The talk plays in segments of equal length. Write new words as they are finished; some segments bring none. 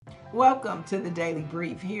Welcome to the Daily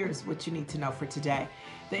Brief. Here's what you need to know for today.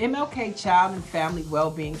 The MLK Child and Family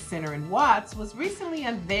Wellbeing Center in Watts was recently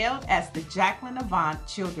unveiled as the JACQUELINE Avant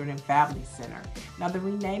Children and Family Center. Now, the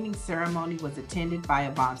renaming ceremony was attended by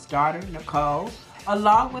Avant's daughter, Nicole,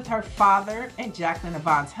 along with her father and Jacqueline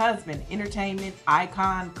Avant's husband, entertainment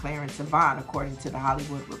icon Clarence Avant, according to The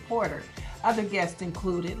Hollywood Reporter. Other guests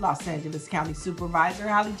included Los Angeles County Supervisor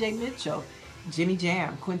Holly J. Mitchell, Jimmy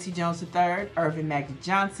Jam, Quincy Jones III, Irvin Magic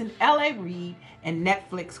Johnson, L.A. Reid, and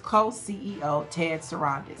Netflix co-CEO Ted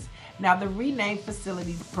Sarandos. Now, the renamed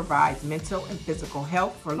facility provides mental and physical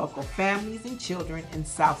health for local families and children in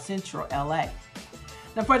South Central L.A.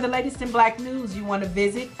 Now, for the latest in Black news, you want to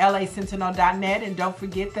visit lasentinel.net, and don't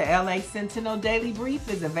forget the LA Sentinel Daily Brief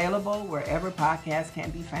is available wherever podcasts can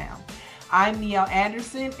be found. I'm Niele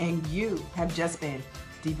Anderson, and you have just been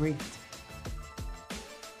debriefed.